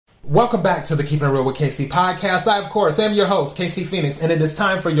Welcome back to the Keeping It Real with KC podcast. I, of course, am your host, KC Phoenix, and it is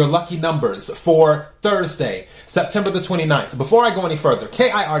time for your lucky numbers for Thursday, September the 29th. Before I go any further,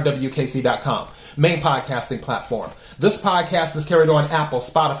 KIRWKC.com, main podcasting platform. This podcast is carried on Apple,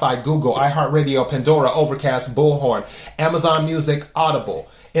 Spotify, Google, iHeartRadio, Pandora, Overcast, Bullhorn, Amazon Music, Audible,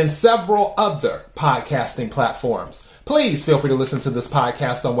 and several other podcasting platforms. Please feel free to listen to this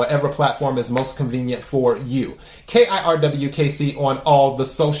podcast on whatever platform is most convenient for you. KIRWKC on all the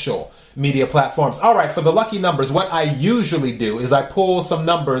social media platforms. All right, for the lucky numbers, what I usually do is I pull some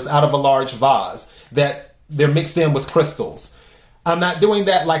numbers out of a large vase that they're mixed in with crystals. I'm not doing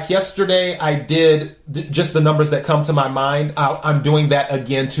that like yesterday. I did just the numbers that come to my mind. I'm doing that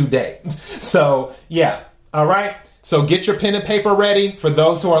again today. So, yeah. All right. So get your pen and paper ready. For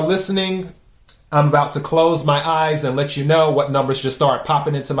those who are listening, I'm about to close my eyes and let you know what numbers just start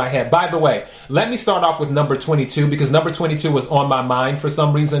popping into my head. By the way, let me start off with number 22 because number 22 was on my mind for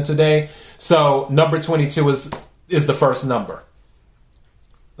some reason today. So number 22 is the first number.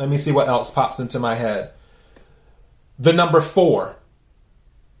 Let me see what else pops into my head. The number 4.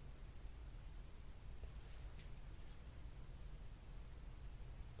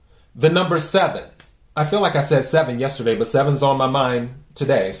 The number 7. I feel like I said 7 yesterday, but 7's on my mind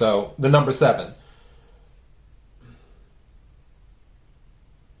today. So the number 7.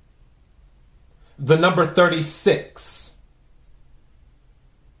 The number 36.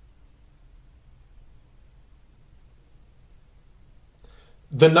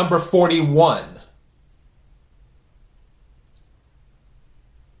 The number 41.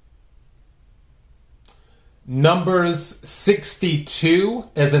 Numbers 62,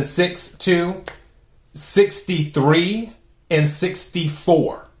 as in 6-2, 63, and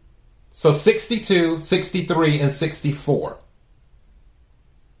 64. So 62, 63, and 64.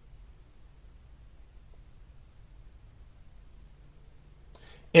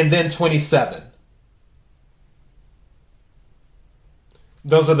 And then 27.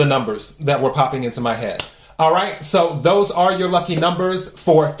 Those are the numbers that were popping into my head. All right, so those are your lucky numbers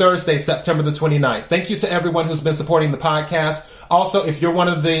for Thursday, September the 29th. Thank you to everyone who's been supporting the podcast. Also, if you're one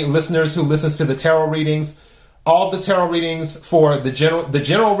of the listeners who listens to the tarot readings, all the tarot readings for the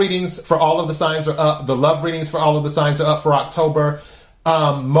general readings for all of the signs are up. The love readings for all of the signs are up for October.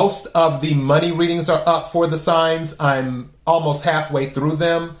 Most of the money readings are up for the signs. I'm almost halfway through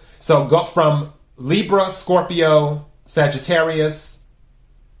them. So go from Libra, Scorpio, Sagittarius,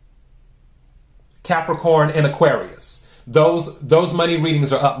 Capricorn, and Aquarius. Those money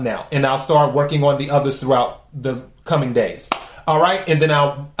readings are up now, and I'll start working on the others throughout the coming days. All right, and then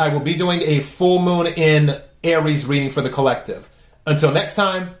I will be doing a full moon in Aries reading for the collective. Until next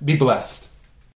time, be blessed.